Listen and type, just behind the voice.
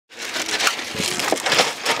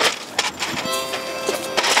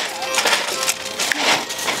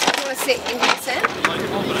sit in here, Sam.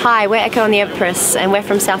 Hi, we're Echo and the Empress and we're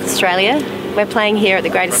from South Australia. We're playing here at the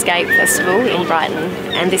Great Escape Festival in Brighton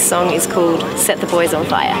and this song is called Set the Boys on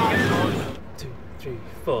Fire. 1, 2, 3,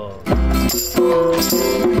 4.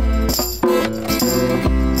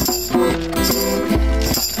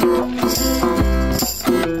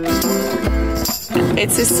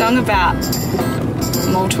 It's a song about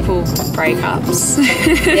multiple breakups.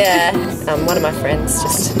 Yeah, one of my friends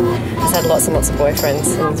just has had lots and lots of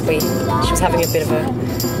boyfriends and she was having a bit of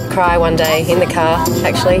a cry one day in the car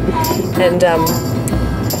actually, and there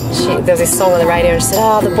was this song on the radio and she said,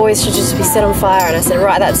 oh, the boys should just be set on fire, and I said,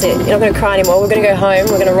 right, that's it, you're not going to cry anymore, we're going to go home,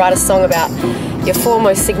 we're going to write a song about your 4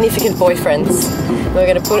 most significant boyfriends. We're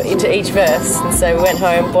going to put it into each verse. And so we went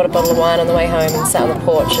home, bought a bottle of wine on the way home and sat on the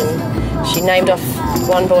porch, and she named off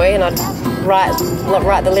one boy and I'd write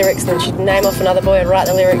the lyrics, and then she'd name off another boy, I'd write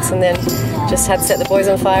the lyrics, and then just had Set the Boys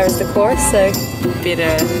on Fire as the chorus. So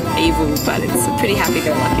bitter, evil, but it's a pretty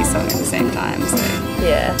happy-go-lucky song at the same time. So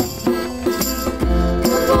yeah.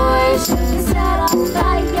 The boys should be set on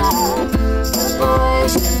fire. The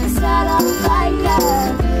boys should be set on fire.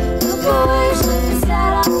 The boys should be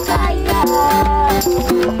set on fire.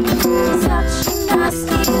 Such a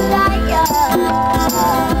nasty liar.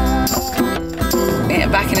 yeah,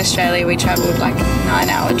 back in Australia we travelled like a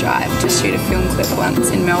 9-hour drive to shoot a film clip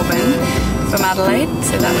once in Melbourne from Adelaide,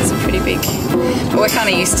 so that was a pretty big, but we're kind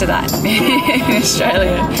of used to that in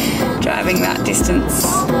Australia, driving that distance.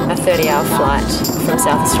 A 30-hour flight from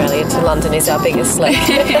South Australia to London is our biggest sled.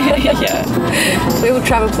 Yeah. We will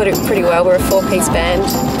travel pretty well. We're a 4-piece band.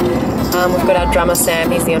 We've got our drummer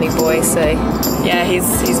Sam, he's the only boy, so... Yeah,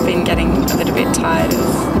 he's been getting a little bit tired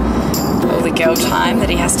of all the girl time that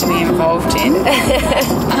he has to be involved in.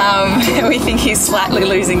 We think he's slightly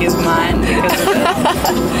losing his mind because of it,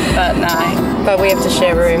 but no. But we have to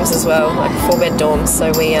share rooms as well, like 4-bed dorms,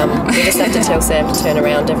 so we just have to tell Sam to turn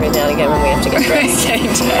around every now and again when we have to get dressed.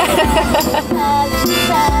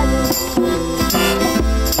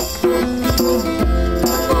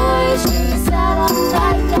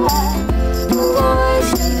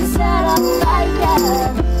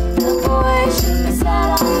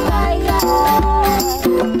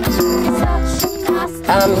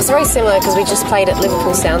 It was very similar because we just played at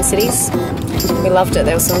Liverpool Sound Cities. We loved it.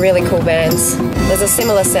 There were some really cool bands. There's a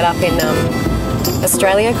similar setup in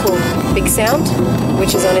Australia called Big Sound,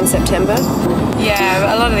 which is on in September.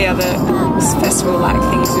 Yeah, a lot of the other festival-like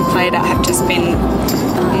things we played at have just been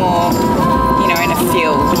more, you know, in a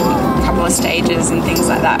field, a couple of stages and things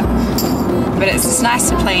like that. But it's just nice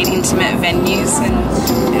to play in intimate venues, and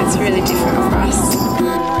it's really different for us.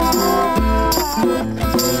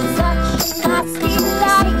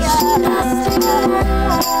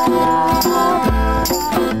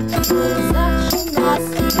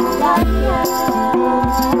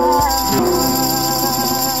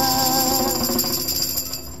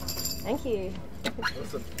 Thank you.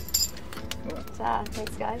 Awesome.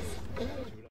 Thanks guys.